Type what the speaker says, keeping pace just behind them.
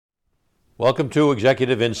Welcome to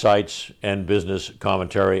Executive Insights and Business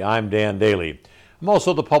Commentary. I'm Dan Daly. I'm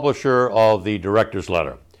also the publisher of the Director's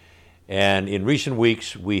Letter. And in recent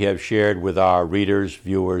weeks, we have shared with our readers,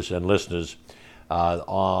 viewers, and listeners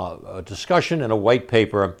a discussion and a white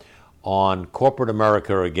paper on corporate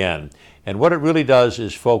America again. And what it really does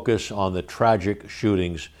is focus on the tragic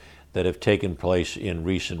shootings that have taken place in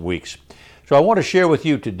recent weeks. So I want to share with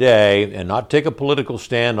you today, and not take a political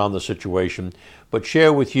stand on the situation, but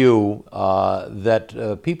share with you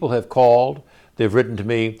that people have called, they've written to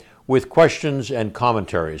me with questions and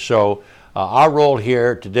commentaries. So our role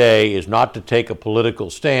here today is not to take a political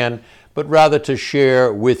stand, but rather to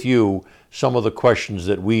share with you some of the questions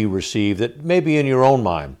that we receive that may be in your own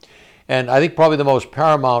mind. And I think probably the most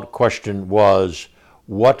paramount question was,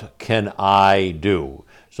 what can I do?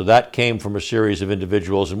 So that came from a series of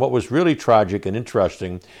individuals. And what was really tragic and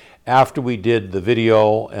interesting, after we did the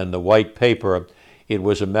video and the white paper, it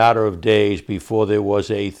was a matter of days before there was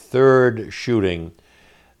a third shooting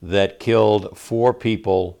that killed 4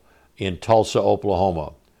 people in Tulsa,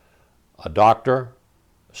 Oklahoma. A doctor,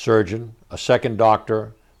 a surgeon, a second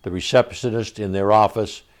doctor, the receptionist in their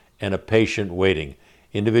office, and a patient waiting.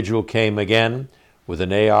 Individual came again with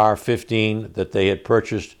an AR-15 that they had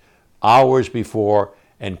purchased hours before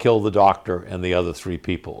and killed the doctor and the other 3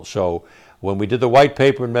 people. So when we did the white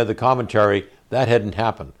paper and read the commentary, that hadn't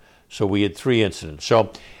happened. So we had 3 incidents.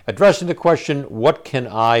 So addressing the question, what can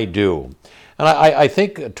I do? And I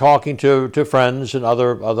think talking to friends and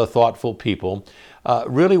other thoughtful people,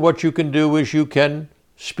 really what you can do is you can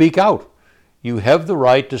speak out. You have the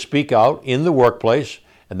right to speak out in the workplace,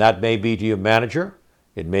 and that may be to your manager,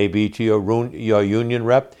 it may be to your union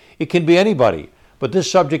rep, it can be anybody. But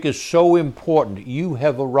this subject is so important, you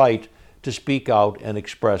have a right to speak out and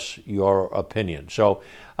express your opinion. So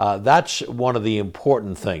that's one of the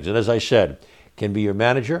important things. And as I said, it can be your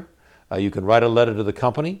manager, you can write a letter to the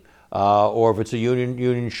company, or if it's a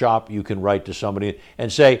union shop, you can write to somebody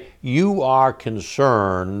and say, you are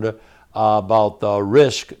concerned about the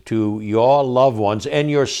risk to your loved ones and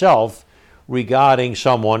yourself regarding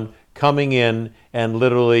someone coming in and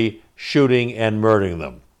literally shooting and murdering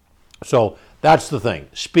them. So that's the thing.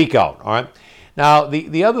 Speak out, all right? Now,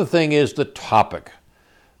 the other thing is the topic.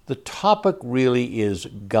 The topic really is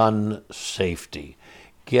gun safety.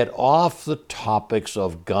 Get off the topics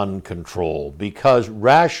of gun control, because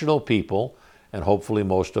rational people, and hopefully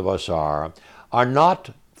most of us are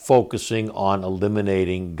not focusing on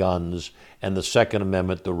eliminating guns and the Second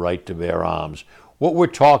Amendment, the right to bear arms. What we're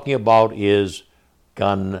talking about is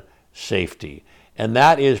gun safety. And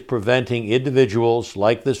that is preventing individuals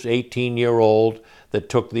like this 18-year-old that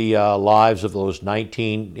took the lives of those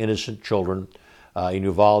 19 innocent children in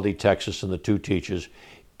Uvalde, Texas, and the 2 teachers,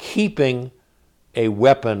 keeping a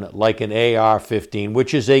weapon like an AR-15,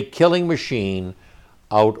 which is a killing machine,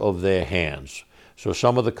 out of their hands. So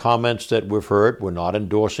some of the comments that we've heard, we're not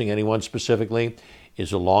endorsing anyone specifically,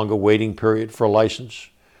 is a longer waiting period for a license,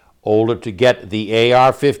 older to get the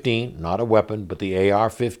AR-15, not a weapon, but the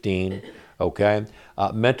AR-15, okay?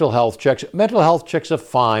 Mental health checks. Mental health checks are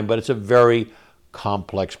fine, but it's a very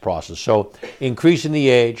complex process. So increasing the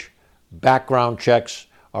age, background checks,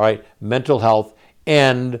 all right, mental health,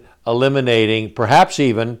 and eliminating perhaps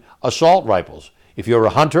even assault rifles. If you're a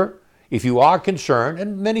hunter, if you are concerned,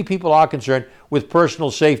 and many people are concerned with personal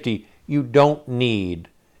safety, you don't need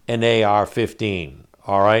an AR-15,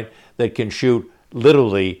 all right, that can shoot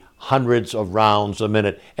literally hundreds of rounds a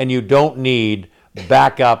minute, and you don't need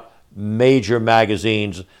backup major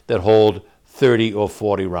magazines that hold 30 or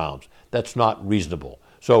 40 rounds. That's not reasonable.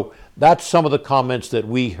 So that's some of the comments that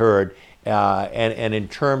we heard, and in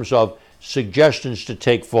terms of suggestions to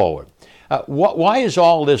take forward. Why is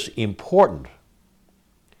all this important?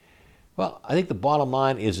 Well, I think the bottom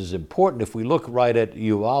line is important. If we look right at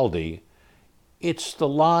Uvalde, it's the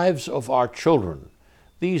lives of our children.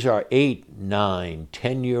 These are 8, 9,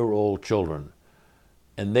 10-year-old children,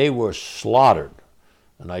 and they were slaughtered,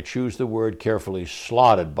 and I choose the word carefully,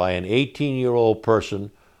 slaughtered by an 18-year-old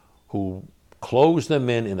person who closed them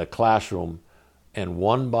in a classroom and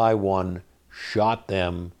one by one shot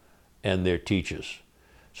them and their teachers.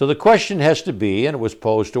 So the question has to be, and it was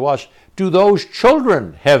posed to us, do those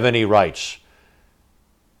children have any rights?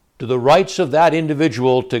 Do the rights of that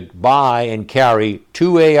individual to buy and carry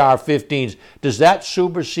 2 AR-15s, does that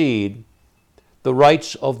supersede the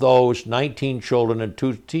rights of those 19 children and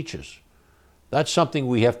 2 teachers? That's something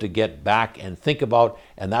we have to get back and think about,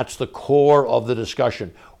 and that's the core of the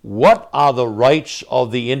discussion. What are the rights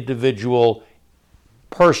of the individual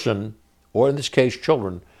person, or in this case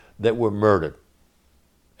children, that were murdered,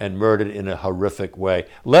 and murdered in a horrific way,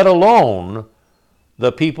 let alone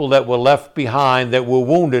the people that were left behind, that were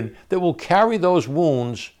wounded, that will carry those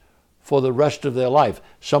wounds for the rest of their life.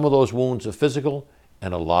 Some of those wounds are physical,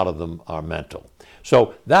 and a lot of them are mental.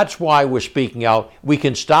 So that's why we're speaking out. We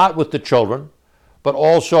can start with the children, but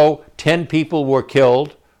also 10 people were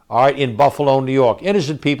killed, all right, in Buffalo, New York.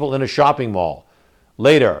 Innocent people in a shopping mall.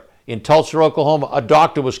 Later, in Tulsa, Oklahoma, a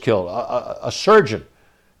doctor was killed, a surgeon.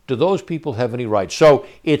 Do those people have any rights? So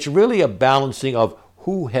it's really a balancing of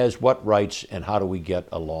who has what rights and how do we get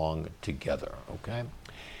along together, okay?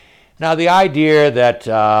 Now, the idea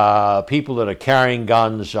that people that are carrying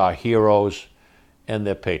guns are heroes and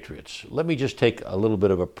they're patriots. Let me just take a little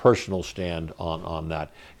bit of a personal stand on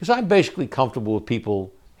that, because I'm basically comfortable with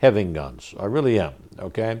people having guns. I really am,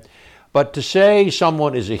 okay? But to say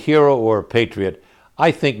someone is a hero or a patriot, I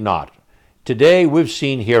think not. Today, we've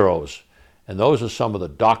seen heroes, and those are some of the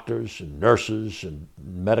doctors and nurses and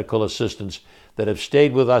medical assistants that have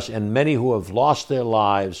stayed with us, and many who have lost their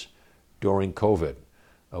lives during COVID,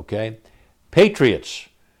 okay? Patriots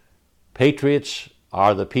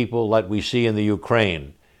are the people that we see in the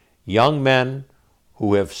Ukraine, young men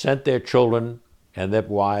who have sent their children and their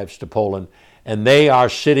wives to Poland, and they are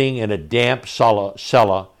sitting in a damp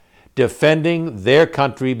cellar defending their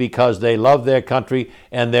country because they love their country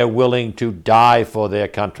and they're willing to die for their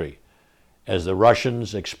country as the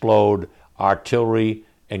Russians explode artillery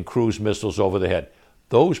and cruise missiles over their head.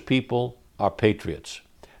 Those people are patriots,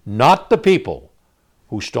 not the people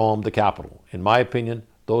who stormed the Capitol. In my opinion,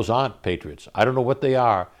 those aren't patriots. I don't know what they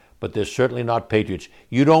are, but they're certainly not patriots.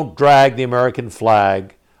 You don't drag the American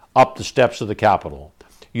flag up the steps of the Capitol.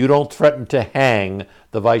 You don't threaten to hang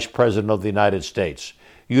the Vice President of the United States.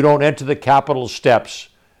 You don't enter the Capitol steps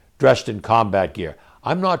dressed in combat gear.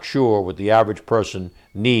 I'm not sure what the average person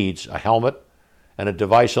needs: a helmet and a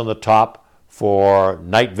device on the top for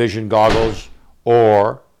night vision goggles,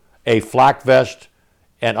 or a flak vest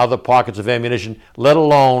and other pockets of ammunition, let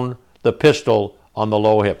alone the pistol on the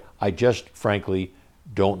lower hip. I just frankly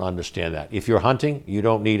don't understand that. If you're hunting, you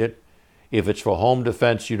don't need it. If it's for home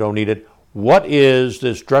defense, you don't need it. What is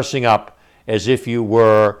this dressing up as if you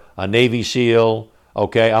were a Navy SEAL,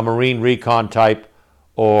 okay, a Marine recon type,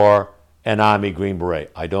 or an Army Green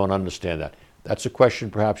Beret? I don't understand that. That's a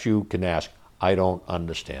question perhaps you can ask. I don't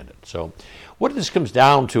understand it. So what this comes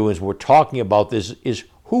down to, as we're talking about this, is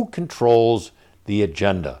who controls the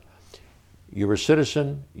agenda. You're a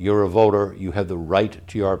citizen, you're a voter, you have the right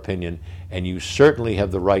to your opinion, and you certainly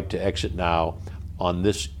have the right to exit now on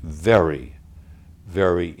this very,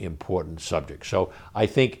 very important subject. So I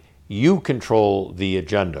think you control the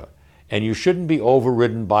agenda, and you shouldn't be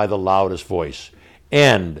overridden by the loudest voice.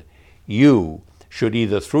 And you should,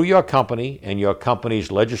 either through your company and your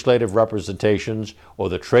company's legislative representations or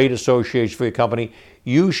the trade association for your company,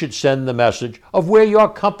 you should send the message of where your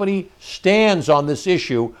company stands on this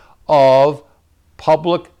issue of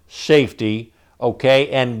public safety, okay,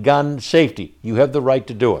 and gun safety. You have the right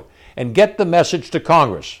to do it. And get the message to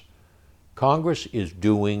Congress. Congress is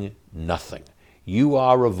doing nothing. You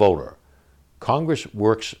are a voter. Congress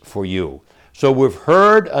works for you. So we've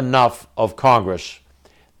heard enough of Congress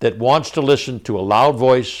that wants to listen to a loud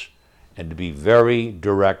voice and to be very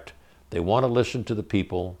direct. They want to listen to the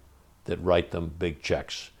people that write them big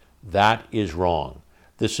checks. That is wrong.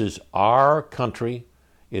 This is our country.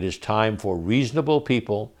 It is time for reasonable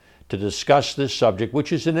people to discuss this subject,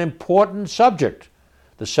 which is an important subject.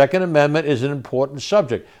 The Second Amendment is an important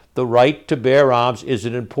subject. The right to bear arms is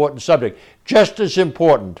an important subject. Just as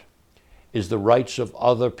important is the rights of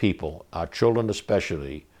other people, our children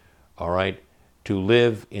especially, all right, to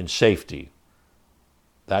live in safety.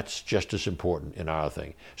 That's just as important in our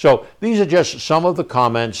thing. So these are just some of the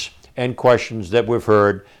comments and questions that we've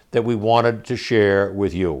heard that we wanted to share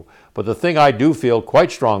with you. But the thing I do feel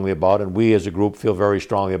quite strongly about, and we as a group feel very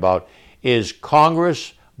strongly about, is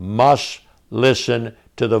Congress must listen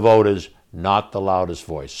to the voters, not the loudest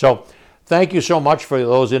voice. So thank you so much for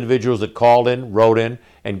those individuals that called in, wrote in,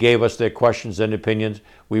 and gave us their questions and opinions.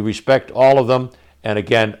 We respect all of them, and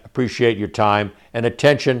again, appreciate your time and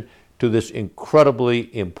attention to this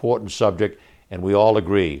incredibly important subject, and we all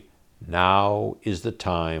agree now is the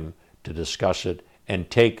time to discuss it and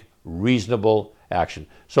take reasonable action.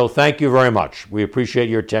 So thank you very much. We appreciate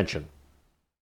your attention.